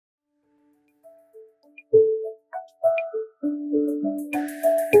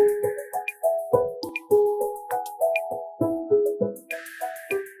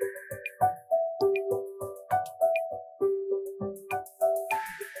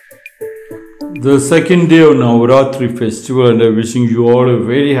the second day of Navarathri festival, and I'm wishing you all a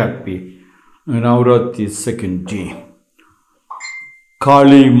very happy Navarathri second day.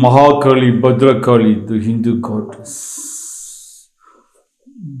 Kali, Mahakali, Bhadrakali, the Hindu goddess,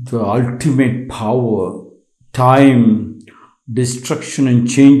 the ultimate power, time, destruction and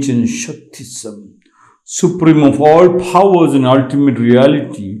change and Shaktism, supreme of all powers and ultimate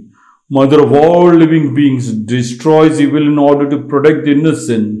reality, mother of all living beings, destroys evil in order to protect the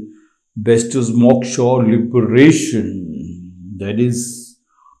innocent, bestows moksha or liberation. That is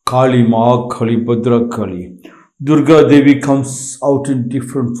Kali, Mahakali, Bhadrakali. Durga Devi comes out in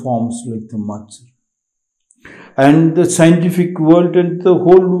different forms like the mother. And the scientific world and the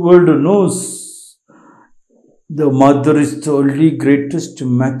whole world knows the mother is the only greatest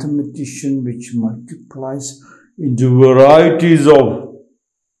mathematician which multiplies into varieties of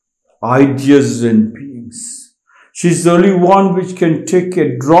ideas and beings. She is the only one which can take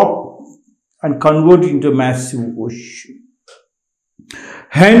a drop and convert it into a massive ocean.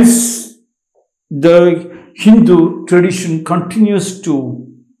 Hence, the Hindu tradition continues to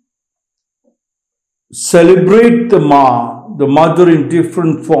celebrate the mother in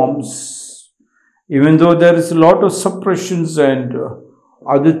different forms. Even though there is a lot of suppressions and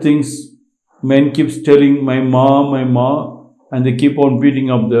other things, men keeps telling my ma, and they keep on beating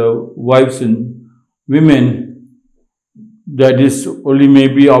up the wives and women. That is only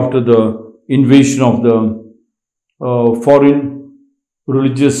maybe after the invasion of the foreign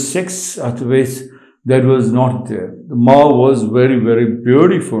religious sects. Otherwise, that was not there. The Ma was very, very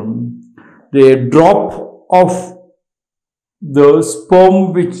beautiful. The drop of the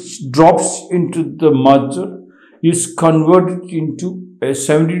sperm which drops into the mother is converted into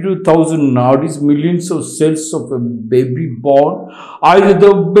 72,000 nadis, millions of cells of a baby born. Either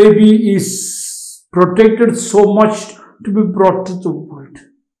the baby is protected so much to be brought to the world,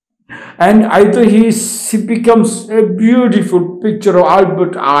 and either he becomes a beautiful picture of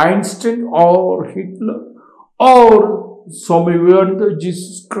Albert Einstein or Hitler or SWAMI Vivekananda,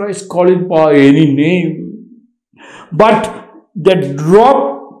 Jesus Christ, call it by any name. But that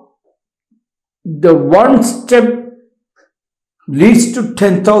drop, the one step leads to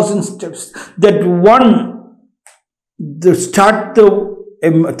 10,000 steps. That one, the start the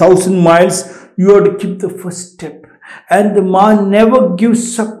 1,000 miles, you have to keep the first step. And the Ma never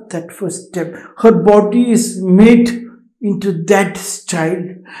gives up that first step. Her body is made into that style.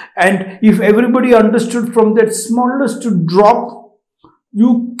 And if everybody understood from that smallest drop,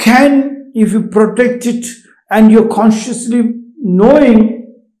 you can, if you protect it and you're consciously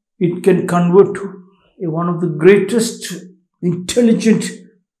knowing, it can convert to one of the greatest intelligent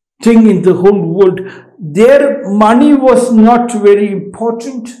thing in the whole world. Their money was not very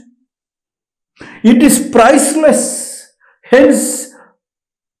important. It is priceless. Hence,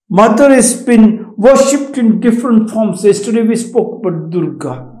 mother has been worshipped in different forms. Yesterday we spoke about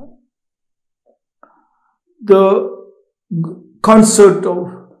Durga. The consort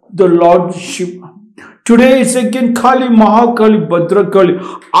of the Lord Shiva. Today it's again Kali, Mahakali, Bhadrakali.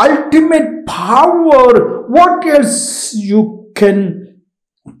 Ultimate power. What else you can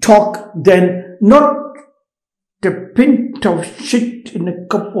talk then? Not a pint of shit in a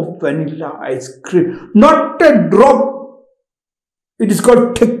cup of vanilla ice cream. Not a drop. It is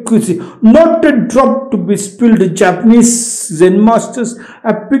called tekusi. Not a drop to be spilled. The Japanese Zen masters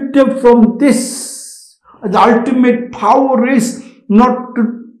have picked up from this. The ultimate power is not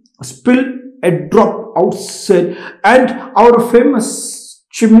to spill a drop outside. And our famous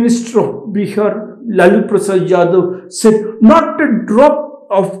Chief Minister of Bihar, Lalu Prasad Yadav, said not a drop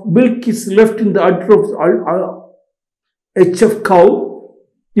of milk is left in the udder of HF cow.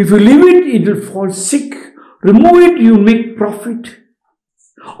 If you leave it, it will fall sick. Remove it, you make profit.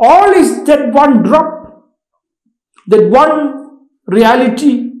 All is that one drop, that one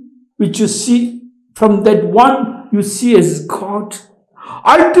reality which you see. From that one you see as God.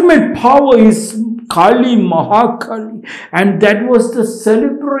 Ultimate power is Kali, Mahakali, and that was the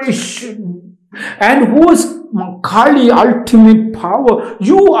celebration. And who is Kali, ultimate power?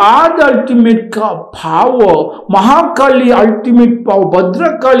 You are the ultimate power. Mahakali, ultimate power.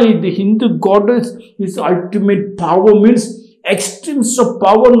 Bhadrakali, the Hindu goddess, is ultimate power, means extents of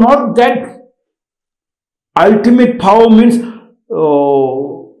power, not that. Ultimate power means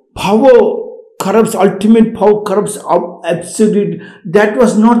power corrupts, ultimate power corrupts absolute. That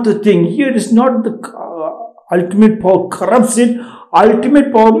was not the thing. Here is not the ultimate power corrupts it.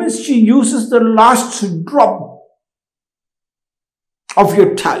 Ultimate power means she uses the last drop of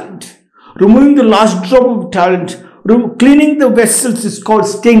your talent. Removing the last drop of talent. Cleaning the vessels is called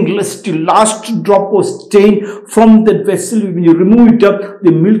stainless steel. Last drop of stain from that vessel, when you remove it up,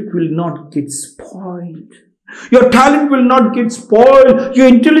 the milk will not get spoiled. Your talent will not get spoiled. Your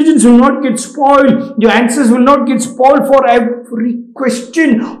intelligence will not get spoiled. Your answers will not get spoiled for every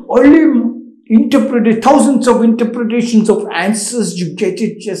question. Only interpreted, thousands of interpretations of answers, you get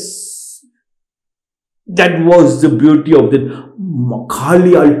it just. That was the beauty of the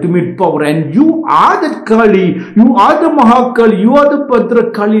Kali, ultimate power. And you are that Kali, you are the Mahakali, you are the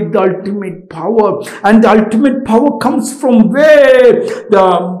Bhadrakali, the ultimate power. And the ultimate power comes from where?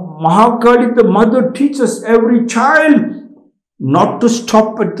 The Mahakali, the mother, teaches every child not to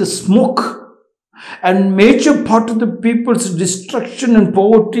stop at the smoke. And major part of the people's destruction and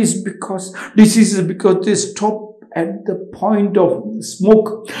poverty is because diseases, because they stop at the point of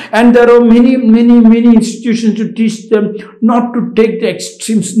smoke. And there are many institutions to teach them not to take the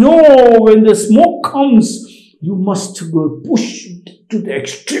extremes. No, when the smoke comes, you must go push to the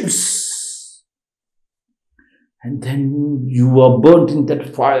extremes. And then you are burnt in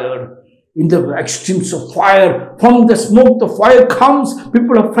that fire, in the extremes of fire. From the smoke, the fire comes.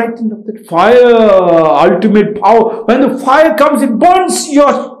 People are frightened of that fire, ultimate power. When the fire comes, it burns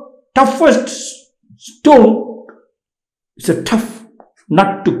your toughest stone. It's a tough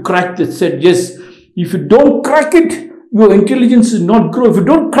nut to crack. That said, yes, if you don't crack it, your intelligence will not grow. If you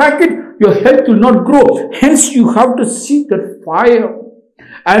don't crack it, your health will not grow. Hence, you have to see that fire.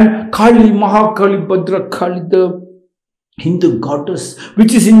 And Kali, Mahakali, Bhadrakali, the Hindu goddess,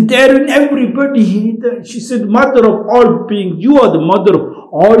 which is in there in everybody. She said, mother of all beings, you are the mother of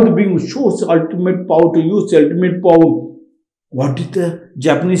all the beings, shows the ultimate power, to use the ultimate power. What did the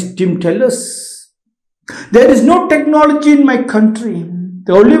Japanese team tell us? There is no technology in my country.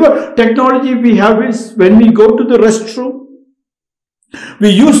 The only technology we have is when we go to the restroom,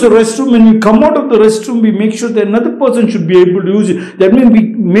 we use the restroom. When we come out of the restroom, we make sure that another person should be able to use it. That means we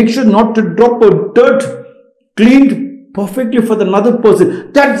make sure not to drop a dirt cleaned perfectly for another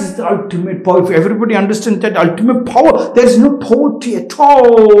person. That is the ultimate power. If everybody understands that ultimate power, there is no poverty at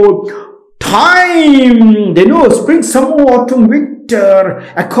all. Time, they know, spring, summer, autumn, winter.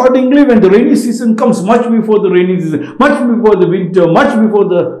 Accordingly, when the rainy season comes, much before the rainy season, much before the winter, much before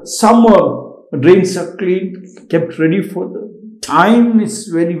the summer, rains are cleaned, kept ready for the time. Is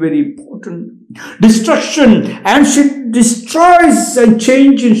very important. Destruction, and she destroys and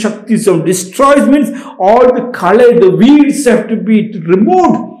change in Shaktism. Destroys means all the color, the weeds have to be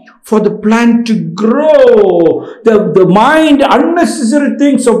removed for the plant to grow. The mind, unnecessary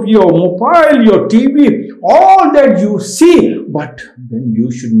things of your mobile, your TV, all that you see, but then you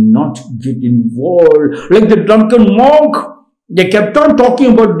should not get involved. Like the drunken monk, they kept on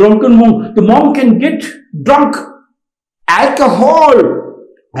talking about drunken monk. The monk can get drunk, alcohol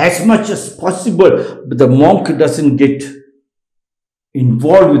as much as possible, but the monk doesn't get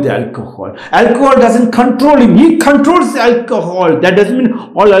involved with the alcohol. Alcohol doesn't control him. He controls the alcohol. That doesn't mean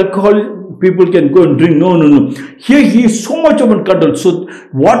all alcohol people can go and drink. No. Here he is so much of a control. So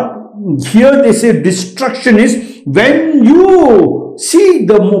what here they say destruction is when you see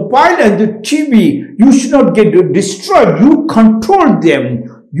the mobile and the TV, you should not get destroyed. You control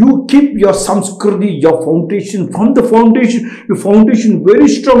them. You keep your samskriti, your foundation, from the foundation, your foundation very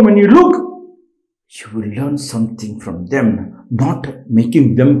strong. When you look, you will learn something from them, not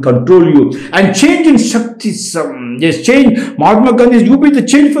making them control you. And change in Shaktism. Yes, change. Mahatma Gandhi says, you be the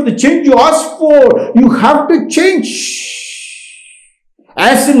change for the change you ask for. You have to change.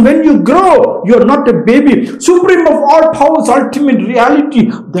 As in when you grow, you are not a baby. Supreme of all powers, ultimate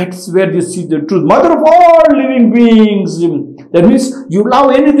reality. That's where you see the truth. Mother of all living beings. That means you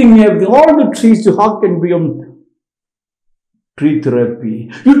love anything. You have all the trees. Your heart can become tree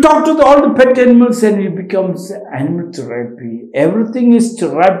therapy. You talk to all the pet animals and it becomes animal therapy. Everything is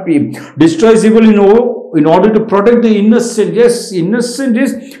therapy. Destroys evil in order to protect the innocent. Yes, innocent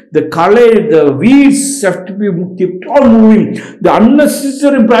is the color, the weeds have to be kept on moving. The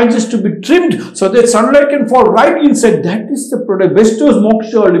unnecessary branches to be trimmed so that sunlight can fall right inside. That is the product. Bestows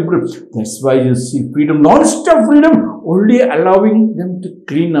moksha or liberation. That's why you see freedom, non-stop freedom, only allowing them to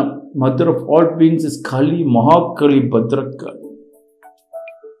clean up. Mother of all beings is Kali, Mahakali, Bhadrakali.